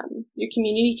your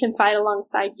community can fight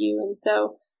alongside you. And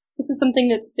so this is something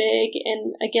that's big,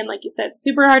 and again, like you said,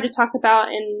 super hard to talk about,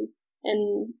 and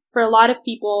for a lot of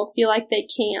people feel like they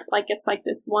can't, like it's like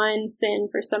this one sin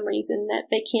for some reason that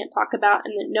they can't talk about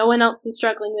and that no one else is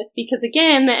struggling with, because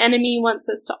again, the enemy wants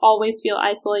us to always feel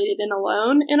isolated and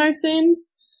alone in our sin.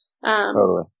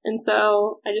 Totally. And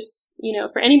so I just,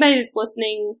 for anybody that's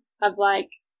listening, of like,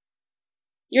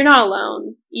 you're not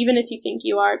alone, even if you think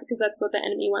you are, because that's what the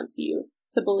enemy wants you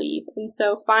to believe. And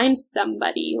so find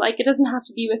somebody, like it doesn't have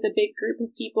to be with a big group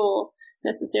of people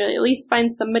necessarily, at least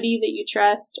find somebody that you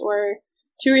trust, or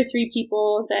 2 or 3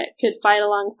 people that could fight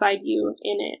alongside you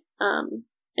in it.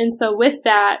 And so with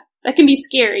that can be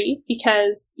scary,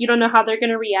 because you don't know how they're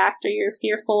going to react, or you're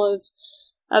fearful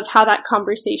of how that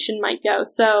conversation might go.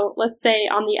 So let's say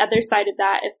on the other side of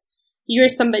that, if you're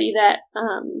somebody that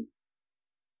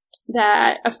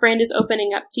a friend is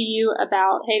opening up to you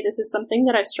about, hey, this is something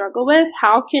that I struggle with,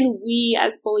 how can we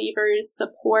as believers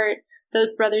support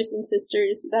those brothers and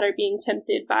sisters that are being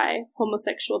tempted by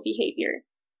homosexual behavior?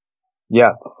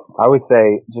 Yeah, I would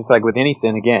say, just like with any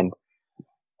sin, again,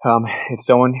 if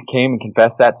someone came and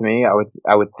confessed that to me,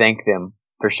 I would thank them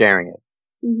for sharing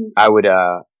it. Mm-hmm. I would,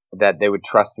 that they would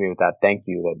trust me with that. Thank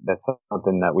you. That's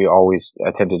something that we always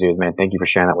attempt to do, is, man, thank you for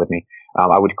sharing that with me.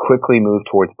 I would quickly move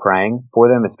towards praying for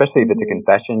them, especially if it's a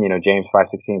confession. James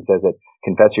 5:16 says that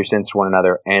confess your sins to one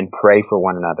another and pray for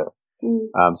one another,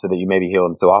 so that you may be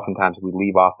healed. And so oftentimes we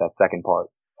leave off that second part,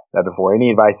 that before any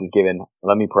advice is given,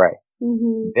 let me pray.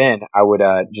 Mm-hmm. Then I would,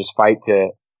 just fight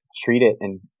to treat it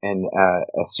and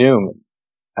assume,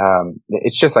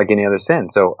 it's just like any other sin.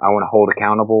 So I want to hold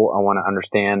accountable. I want to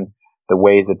understand the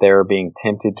ways that they're being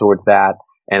tempted towards that.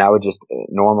 And I would just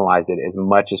normalize it as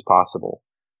much as possible,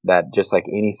 that just like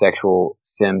any sexual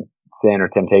sin or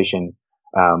temptation,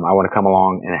 I want to come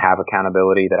along and have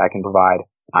accountability that I can provide.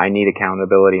 I need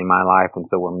accountability in my life. And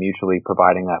so we're mutually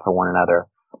providing that for one another.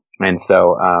 And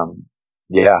so,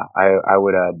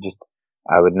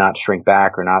 I would not shrink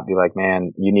back, or not be like,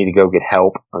 man, you need to go get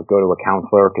help, or go to a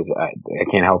counselor, because I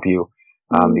can't help you.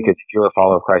 Because if you're a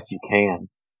follower of Christ, you can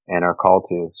and are called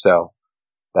to. So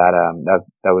that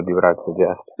would be what I'd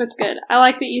suggest. That's good. I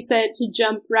like that you said to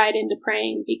jump right into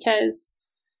praying, because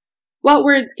what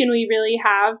words can we really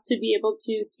have to be able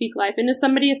to speak life into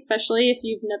somebody, especially if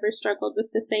you've never struggled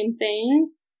with the same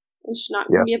thing? It's not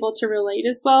going to be able to relate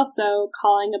as well. So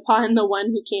calling upon the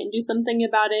one who can do something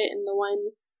about it, and the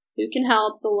one who can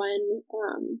help, the one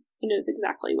who knows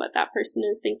exactly what that person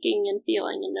is thinking and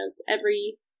feeling, and knows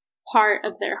every part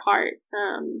of their heart.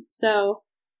 So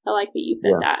I like that you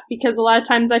said that, because a lot of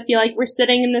times I feel like we're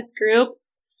sitting in this group,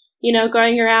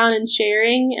 going around and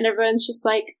sharing, and everyone's just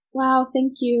like, wow,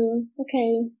 thank you.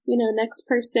 Okay. Next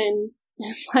person.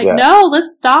 It's like, no,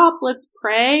 let's stop. Let's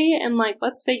pray. And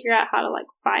let's figure out how to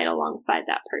fight alongside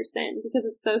that person, because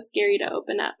it's so scary to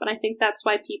open up. And I think that's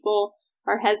why people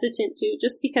are hesitant to,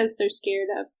 just because they're scared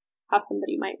of how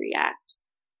somebody might react.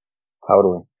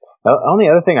 Totally. The only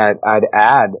other thing I'd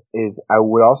add is I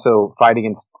would also fight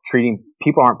against treating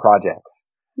people aren't projects.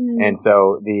 Mm. And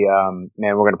so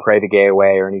we're going to pray the gay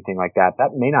away or anything like that.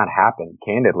 That may not happen,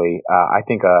 candidly. I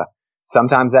think,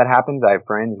 sometimes that happens. I have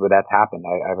friends where that's happened.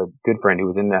 I have a good friend who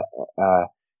was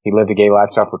he lived a gay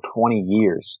lifestyle for 20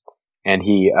 years, and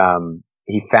he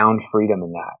found freedom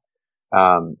in that.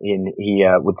 He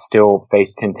would still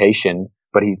face temptation,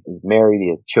 but he's married, he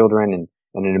has children, and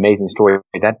an amazing story.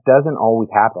 That doesn't always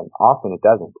happen. Often it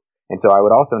doesn't. And so I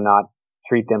would also not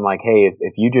treat them like, hey,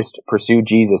 if you just pursue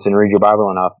Jesus and read your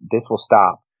Bible enough, this will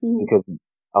stop. Mm-hmm. Because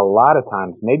a lot of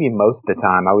times, maybe most of the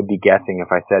time, I would be guessing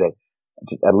if I said it,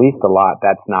 at least a lot,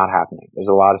 that's not happening. There's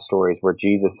a lot of stories where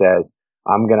Jesus says,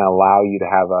 I'm going to allow you to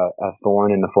have a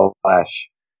thorn in the flesh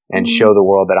and show the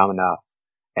world that I'm enough,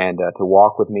 and to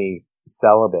walk with me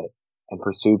celibate and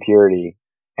pursue purity.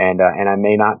 And I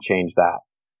may not change that.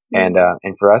 And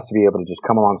for us to be able to just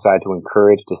come alongside to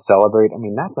encourage, to celebrate, I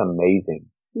mean, that's amazing.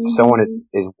 If someone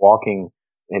is walking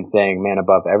and saying, man,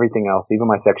 above everything else, even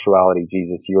my sexuality,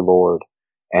 Jesus, you're Lord.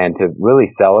 And to really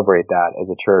celebrate that as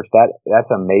a church,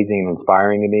 that's amazing and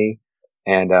inspiring to me.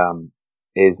 And,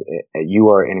 you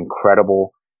are an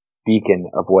incredible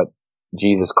beacon of what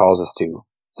Jesus calls us to.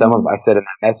 I said in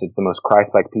that message, the most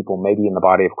Christ-like people maybe in the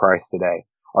body of Christ today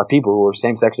are people who are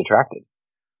same-sex attracted.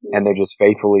 And they're just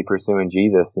faithfully pursuing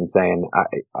Jesus and saying,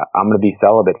 I'm going to be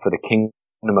celibate for the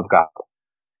kingdom of God.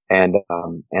 And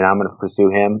I'm going to pursue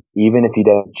him, even if he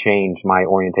doesn't change my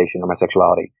orientation or my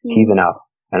sexuality. He's enough.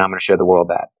 And I'm going to show the world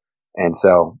that. And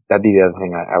so that'd be the other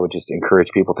thing I would just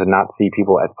encourage people to not see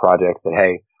people as projects that,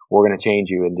 hey, we're going to change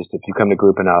you. And just if you come to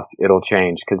group enough, it'll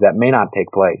change, because that may not take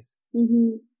place.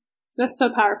 That's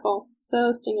so powerful.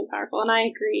 So stinging powerful. And I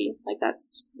agree. Like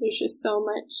there's just so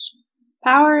much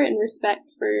power and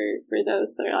respect for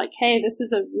those that are like, hey, this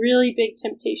is a really big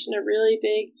temptation, a really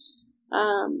big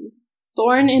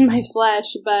thorn in my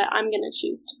flesh, but I'm going to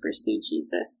choose to pursue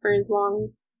Jesus for as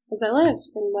long as I live,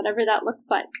 and whatever that looks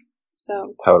like.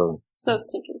 So totally. So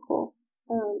stinking cool.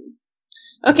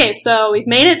 Okay, so we've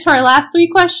made it to our last 3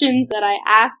 questions that I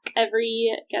ask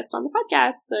every guest on the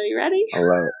podcast. So you ready? All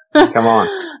right. Come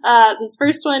on. This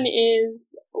first one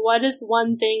is, what is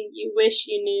one thing you wish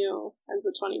you knew as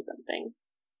a 20-something?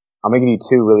 I'm making you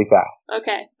 2 really fast.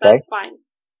 Okay, that's fine.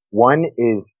 One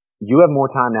is, you have more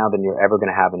time now than you're ever going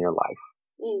to have in your life.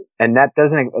 And that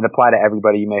doesn't apply to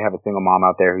everybody. You may have a single mom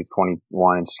out there who's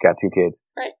 21 and she's got 2 kids.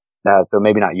 Right. So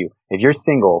maybe not you. If you're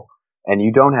single and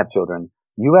you don't have children,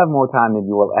 you have more time than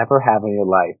you will ever have in your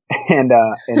life. And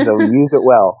so use it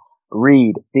well.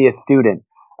 Read, be a student,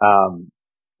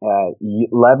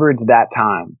 leverage that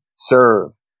time,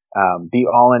 serve, be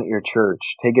all in at your church,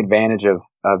 take advantage of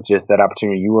just that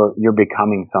opportunity. You're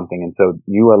becoming something. And so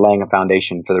you are laying a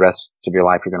foundation for the rest of your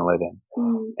life you're going to live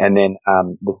in. And then,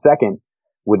 the second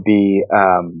would be,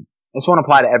 this won't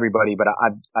apply to everybody, but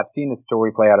I've seen this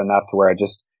story play out enough to where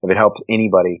if it helps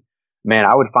anybody, man,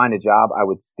 I would find a job. I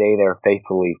would stay there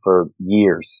faithfully for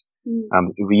years.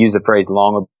 We use the phrase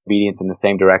long obedience in the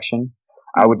same direction.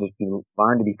 I would just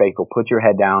learn to be faithful, put your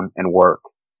head down and work.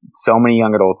 So many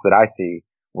young adults that I see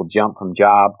will jump from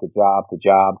job to job to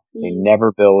job. They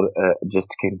never build just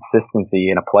consistency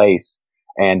in a place.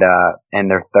 And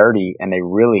they're 30 and they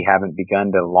really haven't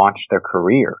begun to launch their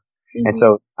career. And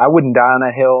so I wouldn't die on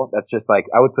that hill. That's just like,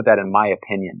 I would put that in my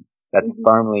opinion. That's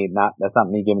that's not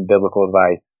me giving biblical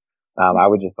advice. I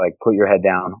would just like put your head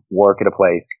down, work at a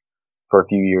place for a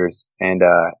few years and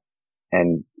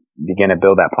begin to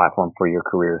build that platform for your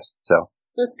careers. So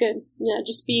that's good. Yeah.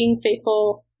 Just being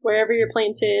faithful wherever you're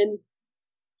planted.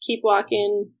 Keep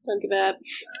walking. Don't give up.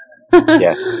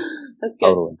 Yeah. That's good.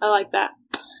 Totally. I like that.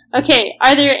 Okay.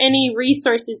 Are there any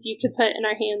resources you could put in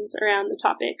our hands around the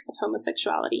topic of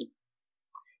homosexuality?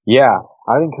 Yeah.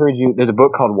 I'd encourage you. There's a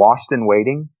book called Washed in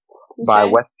Waiting by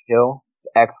Wes Hill.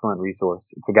 Excellent resource.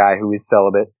 It's a guy who is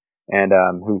celibate and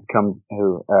who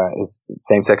is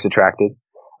same-sex attracted.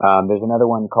 There's another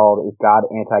one called Is God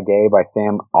Anti-Gay by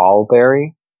Sam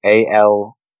Allberry,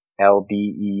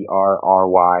 Allberry.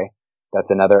 That's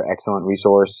another excellent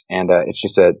resource, and it's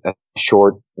just a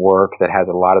short work that has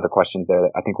a lot of the questions there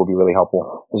that I think will be really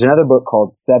helpful. There's another book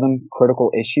called 7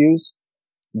 Critical Issues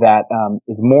that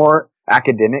is more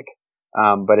academic,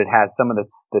 but it has some of the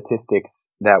statistics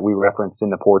that we referenced in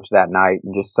the porch that night,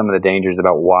 and just some of the dangers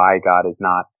about why God is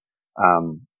not,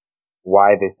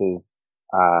 why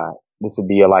this would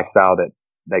be a lifestyle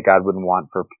that God wouldn't want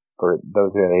for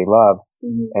those that he loves.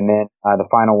 And then the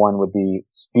final one would be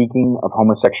Speaking of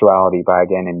Homosexuality by a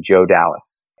guy named Joe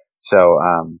Dallas. So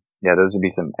those would be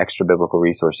some extra biblical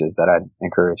resources that I'd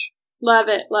encourage. Love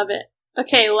it.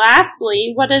 Okay,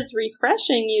 lastly, what is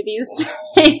refreshing you these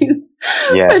days?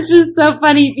 Yes. Which is so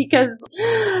funny because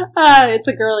it's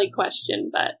a girly question,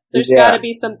 but there's got to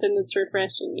be something that's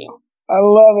refreshing you. I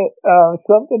love it.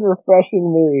 Something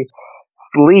refreshing me.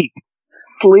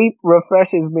 Sleep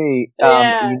refreshes me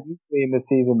uniquely in this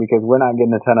season because we're not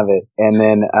getting a ton of it. And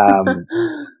then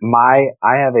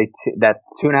I have that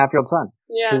 2.5-year-old son.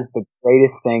 Yeah. He's the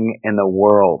greatest thing in the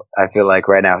world, I feel like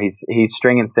right now. He's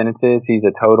stringing sentences. He's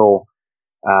a total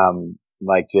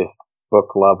just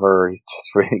book lover. He's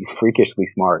just really freakishly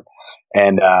smart.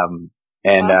 And awesome.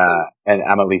 And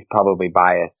I'm at least probably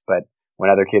biased, but when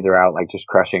other kids are out just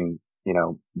crushing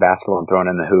basketball and throwing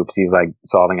in the hoops, he's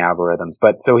solving algorithms.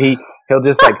 But so he'll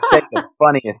just say the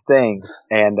funniest things.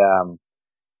 And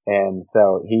And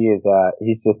so he's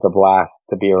just a blast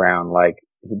to be around. Like,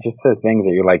 he just says things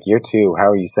that you're like, you're two. How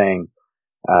are you saying,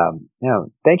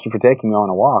 thank you for taking me on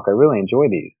a walk. I really enjoy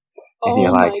these. And oh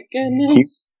you're like, my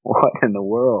goodness. What in the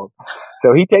world?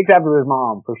 So he takes after his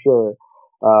mom for sure.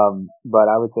 But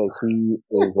I would say he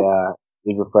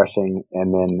is refreshing,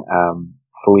 and then,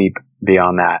 sleep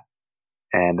beyond that.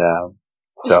 And,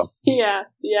 so. Yeah,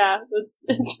 it's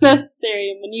necessary.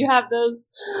 And when you have those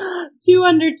 2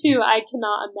 under 2, I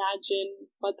cannot imagine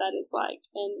what that is like,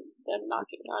 and them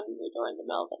knocking on your door in the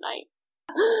middle of the night.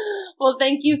 Well,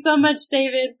 thank you so much,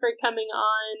 David, for coming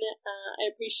on. I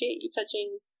appreciate you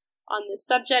touching on this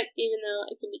subject, even though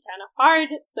it can be kind of hard.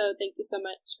 So thank you so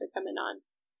much for coming on.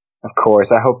 Of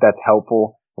course. I hope that's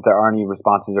helpful. If there are any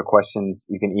responses or questions,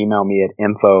 you can email me at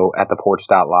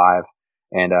info@theporch.live,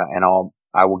 and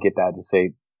I will get that to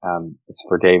say, it's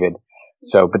for David.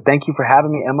 So, but thank you for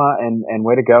having me, Emma, and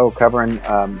way to go covering,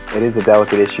 it is a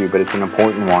delicate issue, but it's an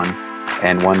important one,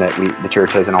 and one that the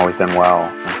church hasn't always done well.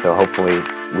 And so hopefully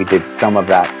we did some of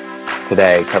that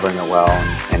today, covering it well,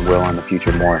 and will in the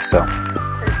future more. So.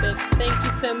 Perfect. Thank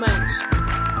you so much.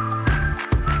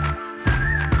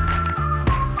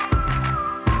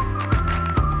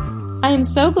 I am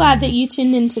so glad that you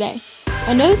tuned in today.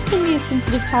 I know this can be a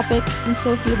sensitive topic, and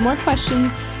so if you have more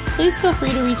questions, please feel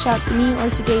free to reach out to me or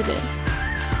to David.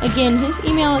 Again, his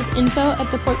email is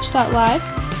info@theporch.live,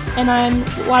 and I'm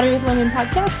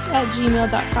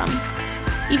waterwithlemonpodcast@gmail.com.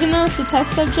 Even though it's a tough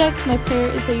subject, my prayer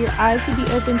is that your eyes would be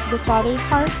open to the Father's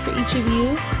heart for each of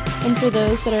you and for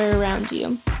those that are around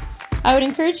you. I would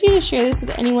encourage you to share this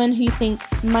with anyone who you think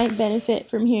might benefit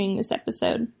from hearing this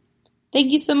episode.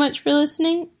 Thank you so much for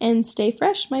listening, and stay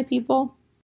fresh, my people.